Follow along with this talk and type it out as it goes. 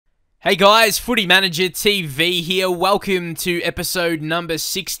Hey guys, Footy Manager TV here. Welcome to episode number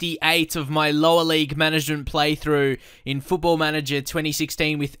 68 of my lower league management playthrough in Football Manager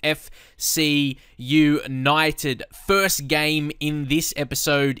 2016 with FC United. First game in this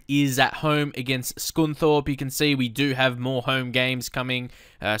episode is at home against Scunthorpe. You can see we do have more home games coming,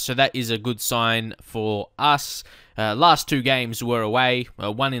 so that is a good sign for us. Last two games were away,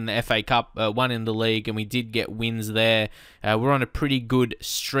 one in the FA Cup, one in the league, and we did get wins there. We're on a pretty good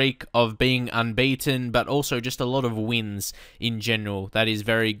streak of being unbeaten, but also just a lot of wins in general. That is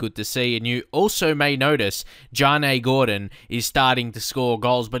very good to see. And you also may notice Jaanai Gordon is starting to score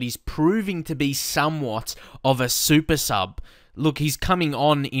goals, but he's proving to be somewhat of a super sub. Look, he's coming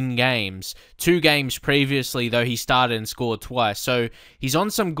on in games. 2 games previously, though, he started and scored twice. So he's on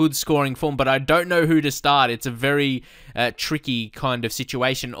some good scoring form, but I don't know who to start. It's a very tricky kind of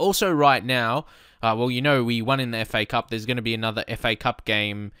situation. Also, right now, well, you know, we won in the FA Cup. There's going to be another FA Cup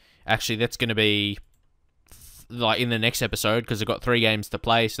game. Actually, that's going to be like in the next episode because I've got 3 games to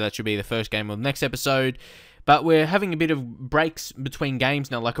play. So that should be the first game of the next episode. But we're having a bit of breaks between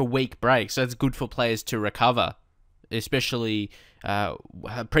games now, like a week break. So it's good for players to recover. Especially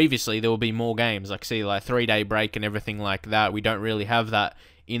previously, there will be more games, like 3-day break and everything like that. We don't really have that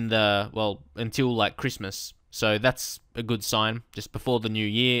in the, well, until like Christmas. So that's a good sign, just before the new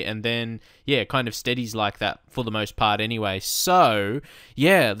year. And then, yeah, kind of steadies like that for the most part anyway. So,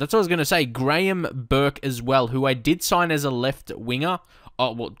 yeah, that's what I was going to say. Graham Burke as well, who I did sign as a left winger.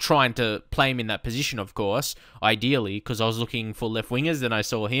 Well, trying to play him in that position, of course, ideally, because I was looking for left wingers, then I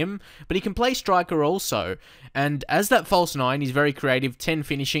saw him. But he can play striker also. And as that false 9, he's very creative, 10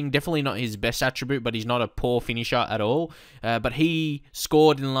 finishing, definitely not his best attribute, but he's not a poor finisher at all. But he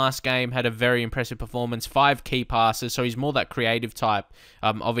scored in the last game, had a very impressive performance, 5 key passes, so he's more that creative type,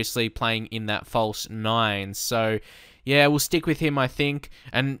 obviously playing in that false 9. So yeah, we'll stick with him, I think.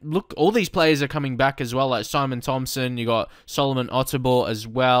 And look, all these players are coming back as well, like Simon Thompson, you got Solomon Otterbourg as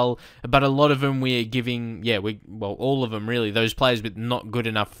well. But a lot of them we're giving, well, all of them really, those players with not good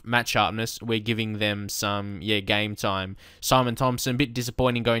enough match sharpness, we're giving them some, game time. Simon Thompson, a bit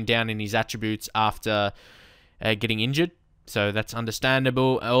disappointing going down in his attributes after getting injured. So that's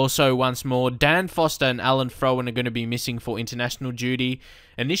understandable. Also, once more, Dan Foster and Alan Frowen are going to be missing for international duty.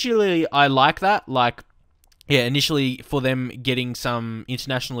 Initially, I like that, initially for them getting some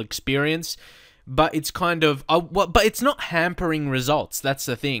international experience, but it's kind of, but it's not hampering results. That's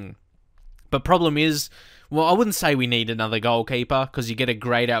the thing. But problem is, well, I wouldn't say we need another goalkeeper because you get a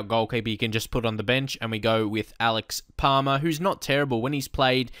grayed out goalkeeper you can just put on the bench, and we go with Alex Palmer, who's not terrible. When he's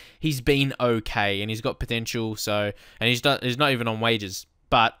played, he's been okay and he's got potential. So, and he's not even on wages.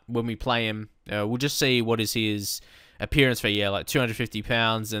 But when we play him, we'll just see what is his appearance fee, like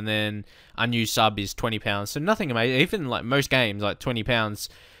 £250, and then unused sub is £20. So nothing amazing. Even like most games, like £20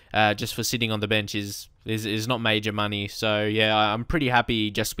 just for sitting on the bench is not major money. So yeah, I'm pretty happy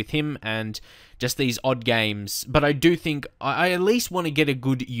just with him and just these odd games. But I do think I at least want to get a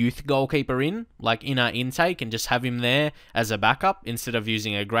good youth goalkeeper in, like in our intake, and just have him there as a backup instead of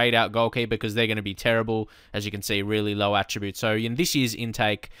using a grayed out goalkeeper because they're going to be terrible. As you can see, really low attributes. So in this year's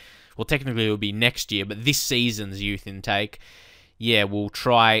intake, well, technically it will be next year, but this season's youth intake, yeah, we'll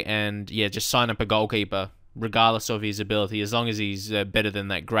try and, just sign up a goalkeeper, regardless of his ability, as long as he's better than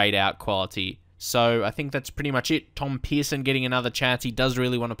that grayed out quality. So I think that's pretty much it. Tom Pearson getting another chance. He does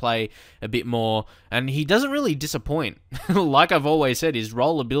really want to play a bit more, and he doesn't really disappoint. Like I've always said, his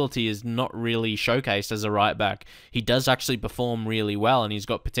role ability is not really showcased as a right back. He does actually perform really well, and he's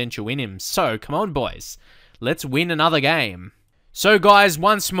got potential in him. So come on, boys. Let's win another game. So guys,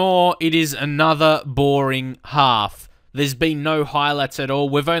 once more, it is another boring half. There's been no highlights at all.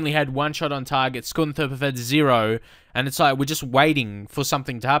 We've only had 1 shot on target. Scunthorpe have had 0. And it's like we're just waiting for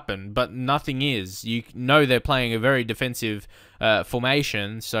something to happen. But nothing is. You know they're playing a very defensive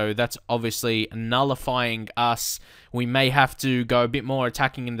formation. So that's obviously nullifying us. We may have to go a bit more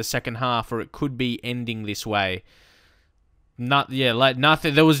attacking in the second half. Or it could be ending this way.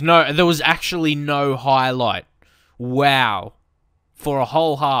 Nothing. There was actually no highlight. Wow. For a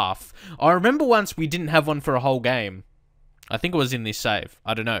whole half. I remember once we didn't have one for a whole game. I think it was in this save.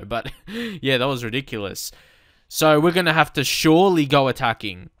 I don't know. But yeah, that was ridiculous. So we're going to have to surely go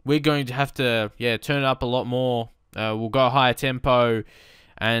attacking. We're going to have to, turn it up a lot more. We'll go higher tempo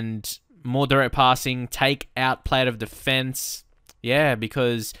and more direct passing. Take out play out of defense. Yeah,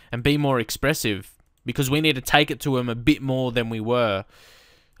 and be more expressive. Because we need to take it to him a bit more than we were.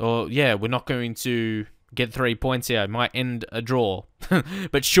 Or, we're not going to get 3 points here. It might end a draw.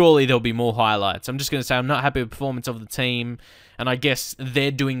 But surely there'll be more highlights. I'm just going to say I'm not happy with the performance of the team. And I guess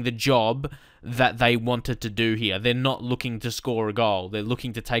they're doing the job that they wanted to do here. They're not looking to score a goal. They're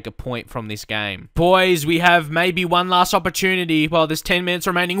looking to take a point from this game. Boys, we have maybe one last opportunity. Well, there's 10 minutes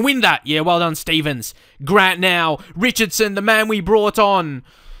remaining. Win that. Yeah, well done, Stevens. Grant now. Richardson, the man we brought on.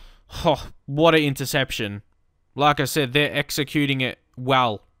 Oh, what an interception. Like I said, they're executing it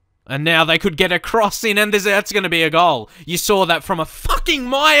well. And now they could get a cross in, and that's going to be a goal. You saw that from a fucking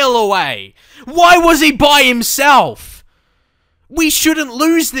mile away. Why was he by himself? We shouldn't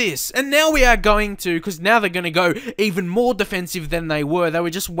lose this. And now we are going to, because now they're going to go even more defensive than they were. They were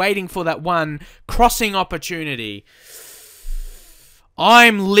just waiting for that one crossing opportunity.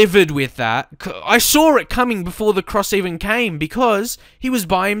 I'm livid with that. I saw it coming before the cross even came because he was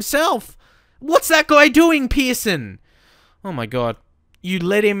by himself. What's that guy doing, Pearson? Oh my god. You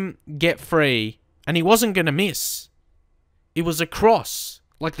let him get free, and he wasn't going to miss. It was a cross,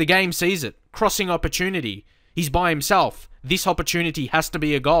 like the game sees it. Crossing opportunity. He's by himself. This opportunity has to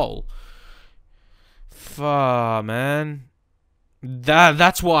be a goal. Fuck, man.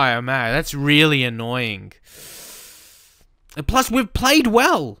 That's why I'm mad. That's really annoying. And plus, we've played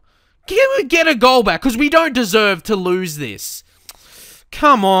well. Get a goal back, because we don't deserve to lose this.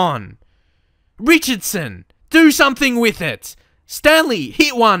 Come on. Richardson, do something with it. Stanley,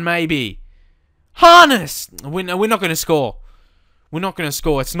 hit one, maybe. Harness. We're not going to score. We're not going to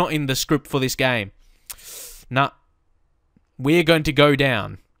score. It's not in the script for this game. Nah. We're going to go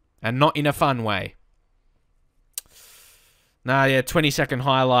down. And not in a fun way. Nah, yeah, 20-second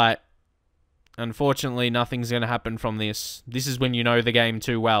highlight. Unfortunately, nothing's going to happen from this. This is when you know the game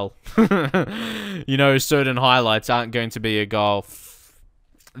too well. You know certain highlights aren't going to be a goal.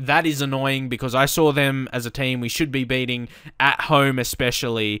 That is annoying because I saw them as a team we should be beating at home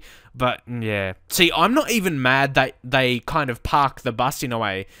especially. But, yeah. See, I'm not even mad that they kind of parked the bus in a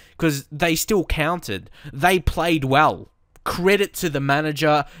way because they still counted. They played well. Credit to the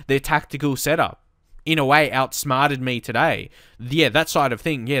manager, their tactical setup. In a way, outsmarted me today. Yeah, that side of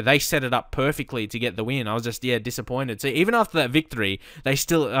thing, yeah, they set it up perfectly to get the win. I was just, yeah, disappointed. See, even after that victory, they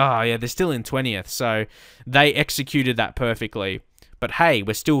still, oh, yeah, they're still in 20th. So, they executed that perfectly. But hey,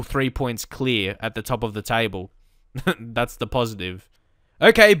 we're still 3 points clear at the top of the table. That's the positive.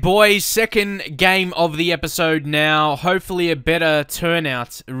 Okay, boys, second game of the episode now. Hopefully a better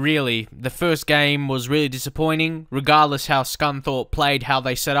turnout, really. The first game was really disappointing. Regardless how Scunthorpe played, how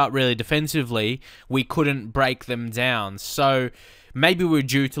they set up really defensively, we couldn't break them down. So maybe we're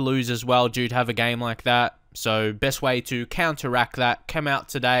due to lose as well, due to have a game like that. So best way to counteract that, come out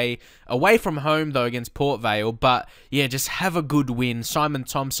today, away from home though against Port Vale, but yeah, just have a good win. Simon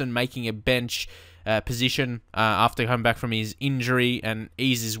Thompson making a bench position after coming back from his injury and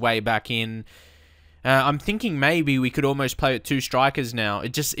ease his way back in. I'm thinking maybe we could almost play with 2 strikers now.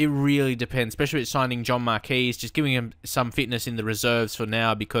 It really depends, especially with signing John Marquis, just giving him some fitness in the reserves for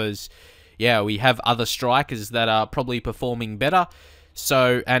now because, yeah, we have other strikers that are probably performing better.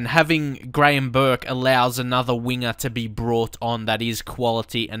 So, and having Graham Burke allows another winger to be brought on that is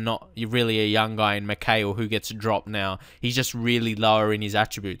quality and not really a young guy in McHale who gets dropped now. He's just really lower in his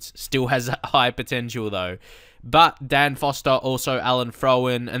attributes. Still has a high potential though. But Dan Foster, also Alan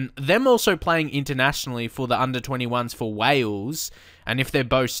Frowen, and them also playing internationally for the under-21s for Wales. And if they're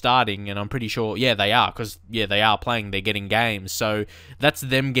both starting, and I'm pretty sure, yeah, they are, because, yeah, they are playing, they're getting games. So, that's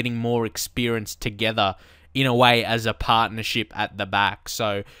them getting more experience together in a way as a partnership at the back.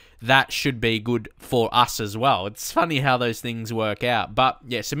 So that should be good for us as well. It's funny how those things work out. But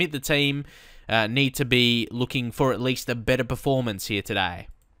yeah, submit the team need to be looking for at least a better performance here today.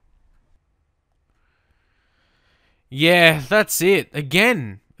 Yeah, that's it.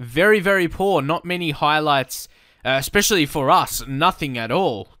 Again, very, very poor. Not many highlights, especially for us. Nothing at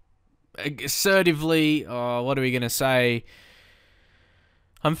all. Assertively, what are we going to say?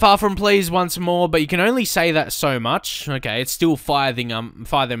 I'm far from pleased once more, but you can only say that so much. Okay, it's still fire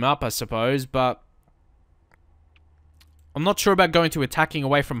them up, I suppose, but I'm not sure about going to attacking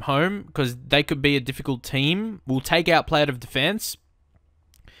away from home, because they could be a difficult team. We'll take out play out of defense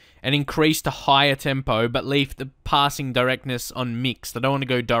and increase the higher tempo, but leave the passing directness on mixed. I don't want to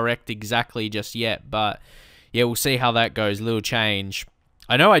go direct exactly just yet, but yeah, we'll see how that goes. A little change.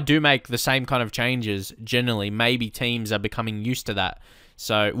 I know I do make the same kind of changes generally. Maybe teams are becoming used to that.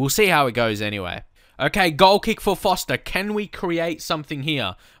 So, we'll see how it goes anyway. Okay, goal kick for Foster. Can we create something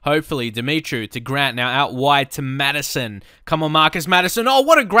here? Hopefully, Dimitri to Grant. Now out wide to Madison. Come on, Marcus Madison. Oh,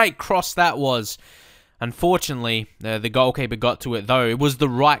 what a great cross that was. Unfortunately, the goalkeeper got to it, though. It was the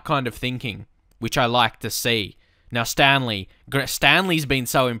right kind of thinking, which I like to see. Now, Stanley's been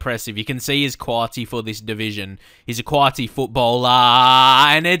so impressive. You can see his quality for this division. He's a quality footballer,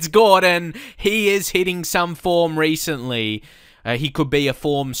 and it's Gordon. He is hitting some form recently. He could be a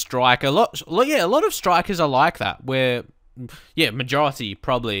form striker. A lot of strikers are like that, where, yeah, majority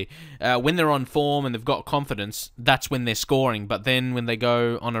probably, when they're on form and they've got confidence, that's when they're scoring. But then when they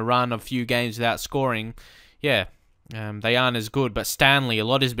go on a run of few games without scoring, yeah, they aren't as good. But Stanley, a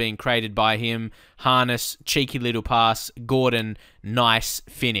lot is being created by him. Harness, cheeky little pass. Gordon, nice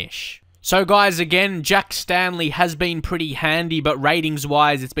finish. So guys, again, Jack Stanley has been pretty handy, but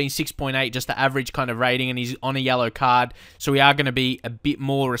ratings-wise, it's been 6.8, just the average kind of rating, and he's on a yellow card. So we are going to be a bit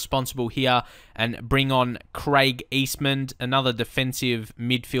more responsible here and bring on Craig Eastman, another defensive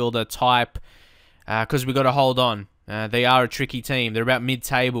midfielder type, because we got to hold on. They are a tricky team. They're about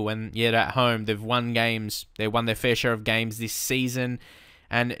mid-table, and yet at home, they've won games. They won their fair share of games this season.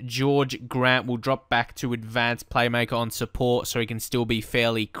 And George Grant will drop back to advanced playmaker on support, so he can still be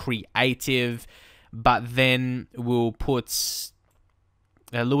fairly creative. But then we'll put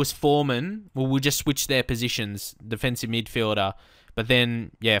Lewis Foreman. Well, we'll just switch their positions, defensive midfielder. But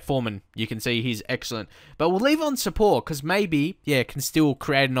then, yeah, Foreman, you can see he's excellent. But we'll leave on support because maybe, yeah, can still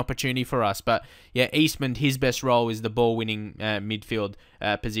create an opportunity for us. But, yeah, Eastman, his best role is the ball-winning midfield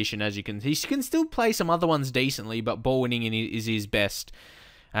position, as you can see. He can still play some other ones decently, but ball-winning is his best.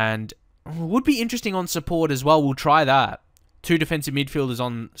 And would be interesting on support as well. We'll try that. 2 defensive midfielders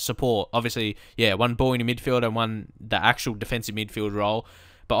on support. Obviously, yeah, one ball-winning midfielder and one the actual defensive midfield role.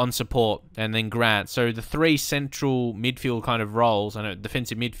 But on support, and then Grant. So the 3 central midfield kind of roles, I know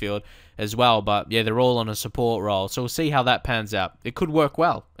defensive midfield as well, but yeah, they're all on a support role. So we'll see how that pans out. It could work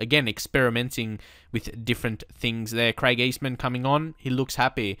well. Again, experimenting with different things there. Craig Eastman coming on, he looks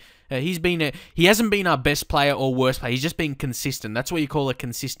happy. He hasn't been our best player or worst player. He's just been consistent. That's what you call a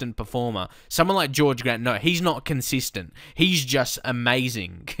consistent performer. Someone like George Grant, no, he's not consistent. He's just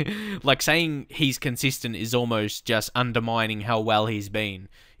amazing. Like saying he's consistent is almost just undermining how well he's been.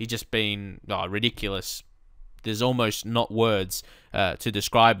 He's just been ridiculous. There's almost not words to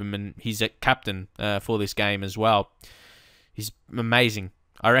describe him, and he's a captain for this game as well. He's amazing.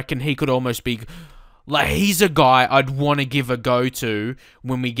 I reckon he could almost be... Like, he's a guy I'd want to give a go to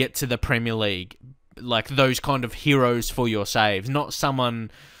when we get to the Premier League. Like, those kind of heroes for your saves. Not someone...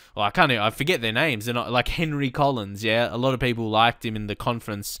 Well, I forget their names. They're not... Like, Henry Collins, yeah? A lot of people liked him in the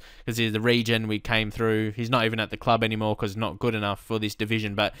conference because he's the region we came through. He's not even at the club anymore because not good enough for this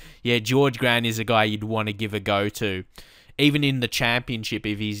division. But, yeah, George Grant is a guy you'd want to give a go to. Even in the Championship,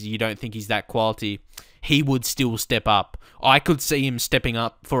 if you don't think he's that quality, he would still step up. I could see him stepping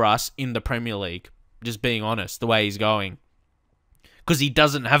up for us in the Premier League. Just being honest, the way he's going. Because he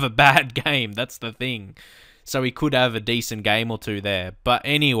doesn't have a bad game, that's the thing. So he could have a decent game or 2 there. But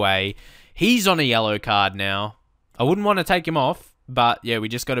anyway, he's on a yellow card now. I wouldn't want to take him off, but yeah, we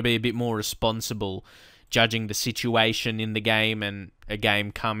just got to be a bit more responsible, judging the situation in the game and a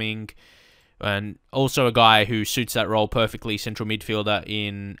game coming. And also a guy who suits that role perfectly, central midfielder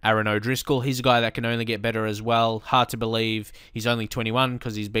in Aaron O'Driscoll. He's a guy that can only get better as well. Hard to believe he's only 21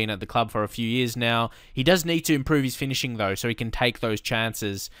 because he's been at the club for a few years now. He does need to improve his finishing though, so he can take those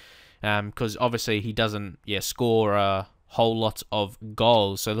chances because obviously he doesn't score a whole lot of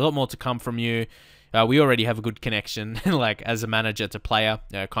goals. So there's a lot more to come from you. We already have a good connection, like as a manager to player,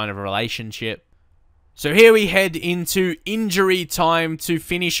 kind of a relationship. So here we head into injury time to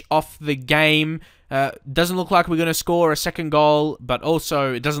finish off the game. Doesn't look like we're going to score a second goal, but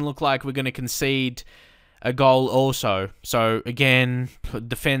also it doesn't look like we're going to concede a goal also. So again,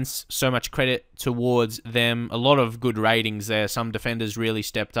 defense, so much credit towards them. A lot of good ratings there. Some defenders really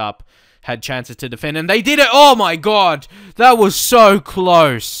stepped up, had chances to defend, and they did it. Oh my god, that was so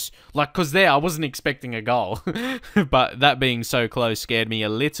close. Like, because there, I wasn't expecting a goal. But that being so close scared me a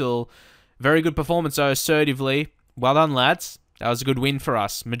little. Very good performance, though, assertively. Well done, lads. That was a good win for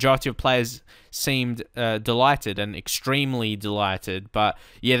us. Majority of players seemed delighted and extremely delighted. But,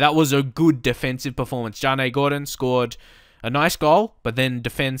 yeah, that was a good defensive performance. Jaanai Gordon scored a nice goal, but then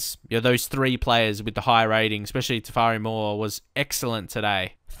defense, those 3 players with the high rating, especially Tafari Moore, was excellent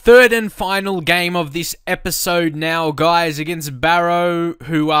today. Third and final game of this episode now, guys, against Barrow,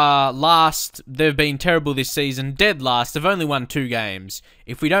 who are last. They've been terrible this season, dead last. They've only won 2 games.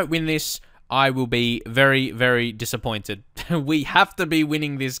 If we don't win this, I will be very, very disappointed. We have to be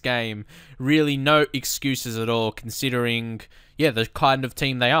winning this game. Really, no excuses at all, considering, the kind of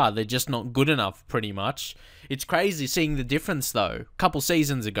team they are. They're just not good enough, pretty much. It's crazy seeing the difference, though. A couple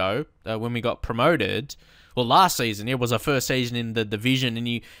seasons ago, when we got promoted, well, last season, it was our first season in the division, and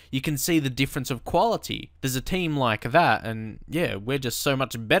you can see the difference of quality. There's a team like that, and yeah, we're just so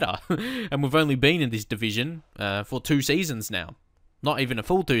much better. And we've only been in this division for 2 seasons now. Not even a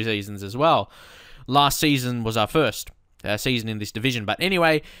full 2 seasons as well. Last season was our first season in this division. But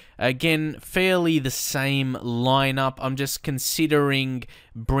anyway, again, fairly the same lineup. I'm just considering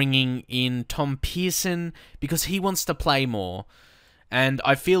bringing in Tom Pearson because he wants to play more. And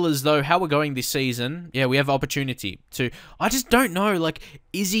I feel as though how we're going this season, yeah, we have opportunity to... I just don't know, like,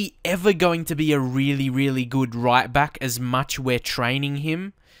 is he ever going to be a really, really good right back as much we're training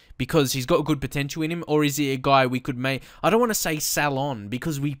him? Because he's got good potential in him, or is he a guy we could make... I don't want to say sell on,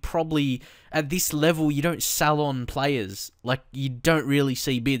 because we probably... At this level, you don't sell on players. Like, you don't really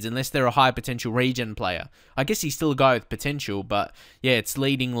see bids unless they're a high potential regen player. I guess he's still a guy with potential, but yeah, it's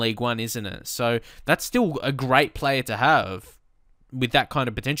leading League One, isn't it? So that's still a great player to have with that kind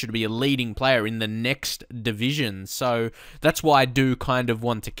of potential to be a leading player in the next division. So that's why I do kind of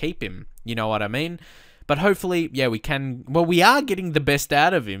want to keep him. You know what I mean? But hopefully, yeah, we can... Well, we are getting the best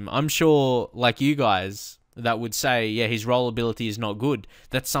out of him. I'm sure, like you guys, that would say, yeah, his roll ability is not good.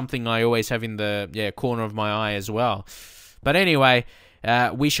 That's something I always have in the corner of my eye as well. But anyway,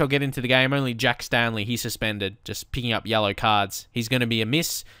 we shall get into the game. Only Jack Stanley, he's suspended, just picking up yellow cards. He's going to be a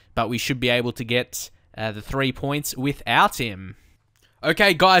miss, but we should be able to get the 3 points without him.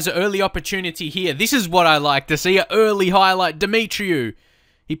 Okay, guys, an early opportunity here. This is what I like to see, an early highlight. Demetriou.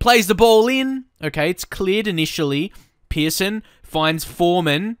 He plays the ball in. Okay, it's cleared initially. Pearson finds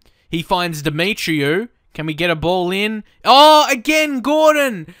Foreman. He finds Demetriou. Can we get a ball in? Oh, again,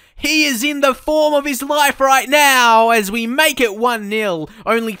 Gordon. He is in the form of his life right now as we make it 1-0.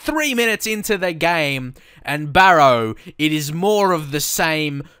 Only 3 minutes into the game. And Barrow, it is more of the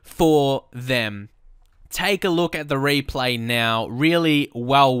same for them. Take a look at the replay now. Really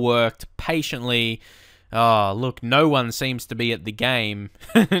well worked, patiently. Oh, look, no one seems to be at the game,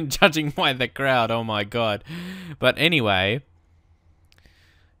 judging by the crowd. Oh, my God. But anyway,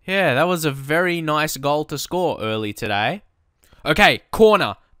 yeah, that was a very nice goal to score early today. Okay,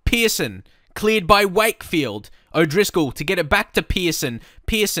 corner. Pearson, cleared by Wakefield. O'Driscoll to get it back to Pearson.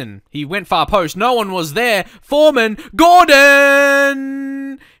 Pearson, he went far post. No one was there. Foreman,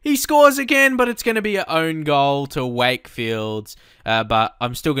 Gordon! He scores again, but it's going to be an own goal to Wakefield. But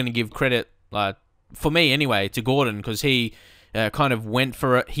I'm still going to give credit, for me anyway, to Gordon, because he kind of went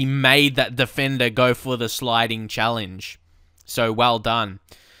for it. He made that defender go for the sliding challenge. So well done.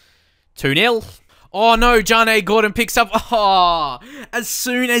 2-0. Oh no, Jaanai Gordon picks up... Oh, as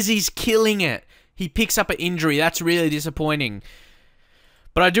soon as he's killing it, he picks up an injury. That's really disappointing.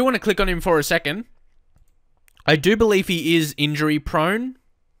 But I do want to click on him for a second. I do believe he is injury prone.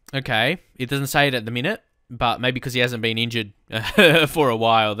 Okay, it doesn't say it at the minute, but maybe because he hasn't been injured for a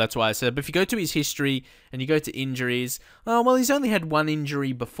while, that's why I said. But if you go to his history and you go to injuries, oh, well, he's only had 1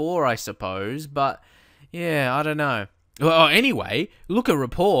 injury before, I suppose. But, yeah, I don't know. Well, anyway, look at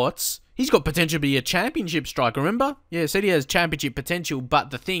reports. He's got potential to be a championship striker, remember? Yeah, said he has championship potential, but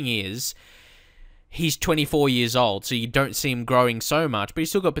the thing is, he's 24 years old, so you don't see him growing so much, but he's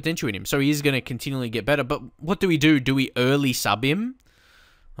still got potential in him, so he is going to continually get better. But what do we do? Do we early sub him?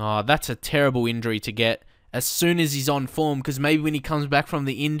 Oh, that's a terrible injury to get as soon as he's on form, because maybe when he comes back from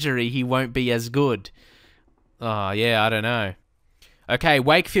the injury, he won't be as good. Oh, yeah, I don't know. Okay,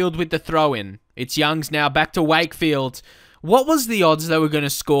 Wakefield with the throw-in. It's Youngs now, back to Wakefield. What was the odds they were going to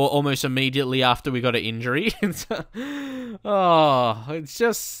score almost immediately after we got an injury? Oh, it's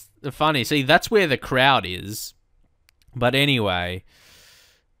just funny. See, that's where the crowd is. But anyway,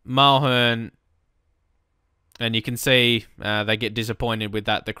 Mulhern, and you can see they get disappointed with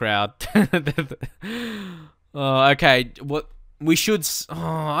that, the crowd. Oh, okay, what we should... Oh,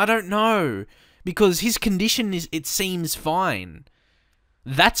 I don't know. Because his condition is, it seems fine.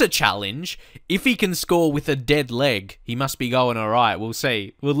 That's a challenge. If he can score with a dead leg, he must be going alright. We'll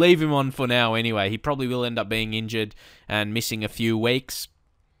see. We'll leave him on for now anyway. He probably will end up being injured and missing a few weeks.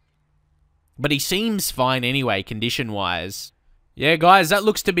 But he seems fine anyway, condition-wise. Yeah, guys, that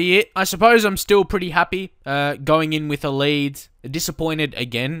looks to be it. I suppose I'm still pretty happy going in with a lead. Disappointed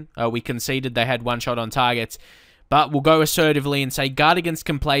again. We conceded. They had 1 shot on target. But we'll go assertively and say guard against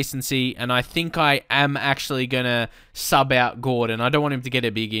complacency. And I think I am actually going to sub out Gordon. I don't want him to get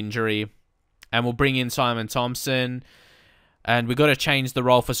a big injury. And we'll bring in Simon Thompson. And we've got to change the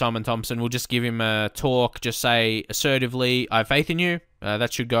role for Simon Thompson. We'll just give him a talk. Just say assertively, I have faith in you.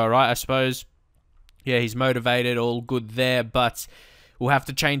 That should go alright, I suppose. Yeah, he's motivated. All good there. But we'll have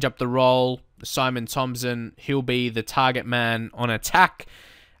to change up the role. Simon Thompson, he'll be the target man on attack.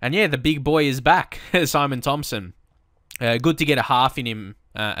 And yeah, the big boy is back, Simon Thompson. Good to get a half in him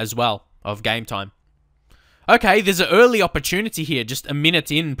as well of game time. Okay, there's an early opportunity here. Just a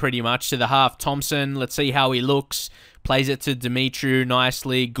minute in, pretty much, to the half. Thompson, let's see how he looks. Plays it to Dimitru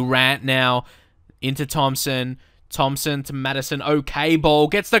nicely. Grant now into Thompson. Thompson to Madison. Okay, ball.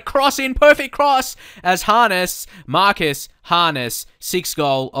 Gets the cross in. Perfect cross as Marcus Harness, 6th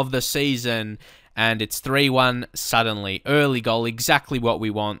goal of the season. And it's 3-1 suddenly. Early goal, exactly what we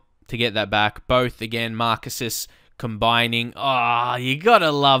want to get that back. Both, again, Marcus's combining. Oh, you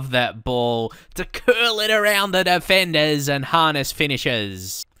gotta love that ball to curl it around the defenders, and Harness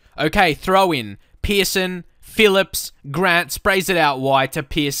finishes. Okay, throw in. Pearson, Phillips, Grant sprays it out wide to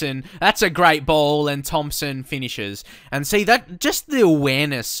Pearson. That's a great ball, and Thompson finishes. And see, that just the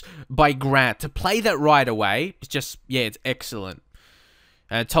awareness by Grant to play that right away, it's just, yeah, it's excellent.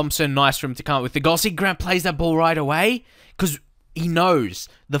 Thompson, nice for him to come up with the goal. See, Grant plays that ball right away because he knows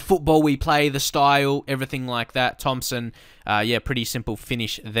the football we play, the style, everything like that. Thompson, yeah, pretty simple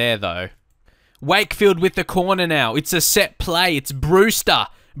finish there, though. Wakefield with the corner now. It's a set play. It's Brewster.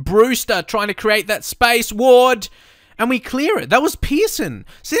 Brewster trying to create that space. Ward. And we clear it. That was Pearson.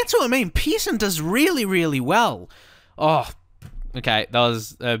 See, that's what I mean. Pearson does really, really well. Oh, okay. That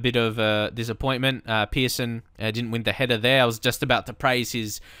was a bit of a disappointment. Pearson didn't win the header there. I was just about to praise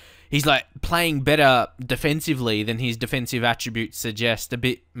his... He's like playing better defensively than his defensive attributes suggest. A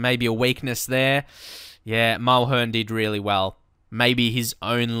bit, maybe a weakness there. Yeah, Mulhern did really well. Maybe his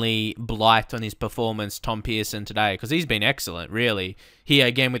only blight on his performance, Tom Pearson today, because he's been excellent, really. Here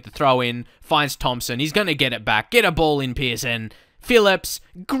again with the throw-in, finds Thompson. He's going to get it back. Get a ball in, Pearson. Phillips,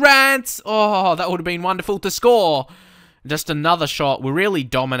 Grant. Oh, that would have been wonderful to score. Just another shot. We're really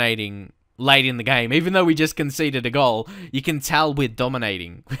dominating late in the game. Even though we just conceded a goal, you can tell we're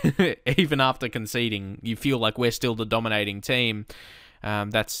dominating. Even after conceding, you feel like we're still the dominating team.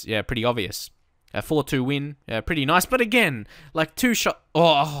 That's, yeah, pretty obvious. A 4-2 win, pretty nice. But again, like 2 shots.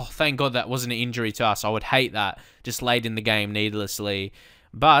 Oh, thank God that wasn't an injury to us. I would hate that just late in the game needlessly.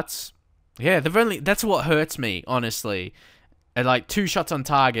 But yeah, that's what hurts me, honestly. Like 2 shots on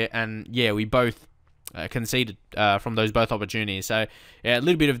target, and yeah, we both conceded from those both opportunities. So yeah, a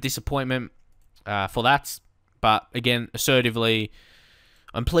little bit of disappointment for that. But again, assertively,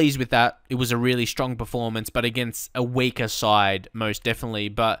 I'm pleased with that. It was a really strong performance, but against a weaker side, most definitely.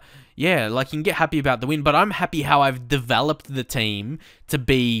 But yeah, like, you can get happy about the win, but I'm happy how I've developed the team to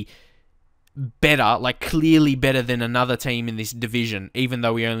be better, like clearly better than another team in this division, even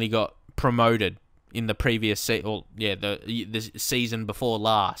though we only got promoted in the previous the season before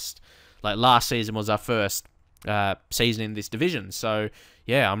last. Like, last season was our first season in this division. So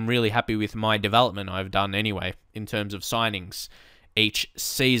yeah, I'm really happy with my development I've done anyway in terms of signings each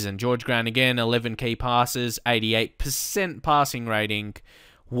season. George Grant again, 11 key passes, 88% passing rating.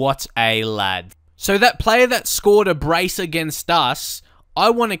 What a lad. So that player that scored a brace against us, I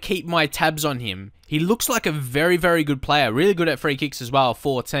want to keep my tabs on him. He looks like a very, very good player. Really good at free kicks as well,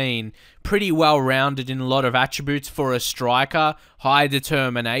 14. Pretty well-rounded in a lot of attributes for a striker. High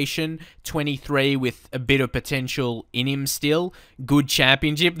determination. 23 with a bit of potential in him still. Good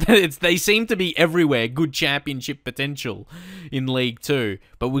championship. They seem to be everywhere. Good championship potential in League 2.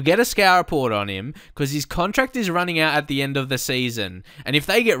 But we'll get a scout report on him because his contract is running out at the end of the season. And if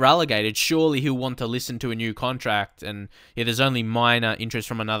they get relegated, surely he'll want to listen to a new contract. And yeah, there's only minor interest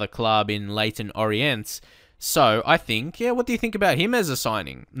from another club in Leyton Orient. So, I think, yeah, what do you think about him as a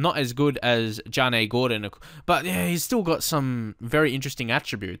signing? Not as good as Jaanai Gordon, but yeah, he's still got some very interesting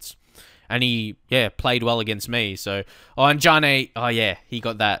attributes. And he, yeah, played well against me, so... Oh, and Jaanai, oh yeah, he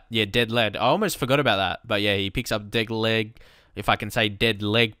got that, yeah, dead leg. I almost forgot about that, but yeah, he picks up dead leg, if I can say dead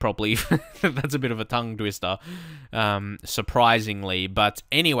leg properly. That's a bit of a tongue twister, surprisingly. But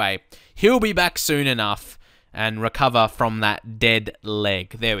anyway, he'll be back soon enough and recover from that dead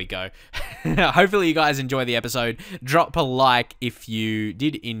leg. There we go. Hopefully you guys enjoy the episode. Drop a like if you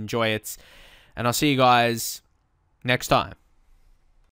did enjoy it. And I'll see you guys next time.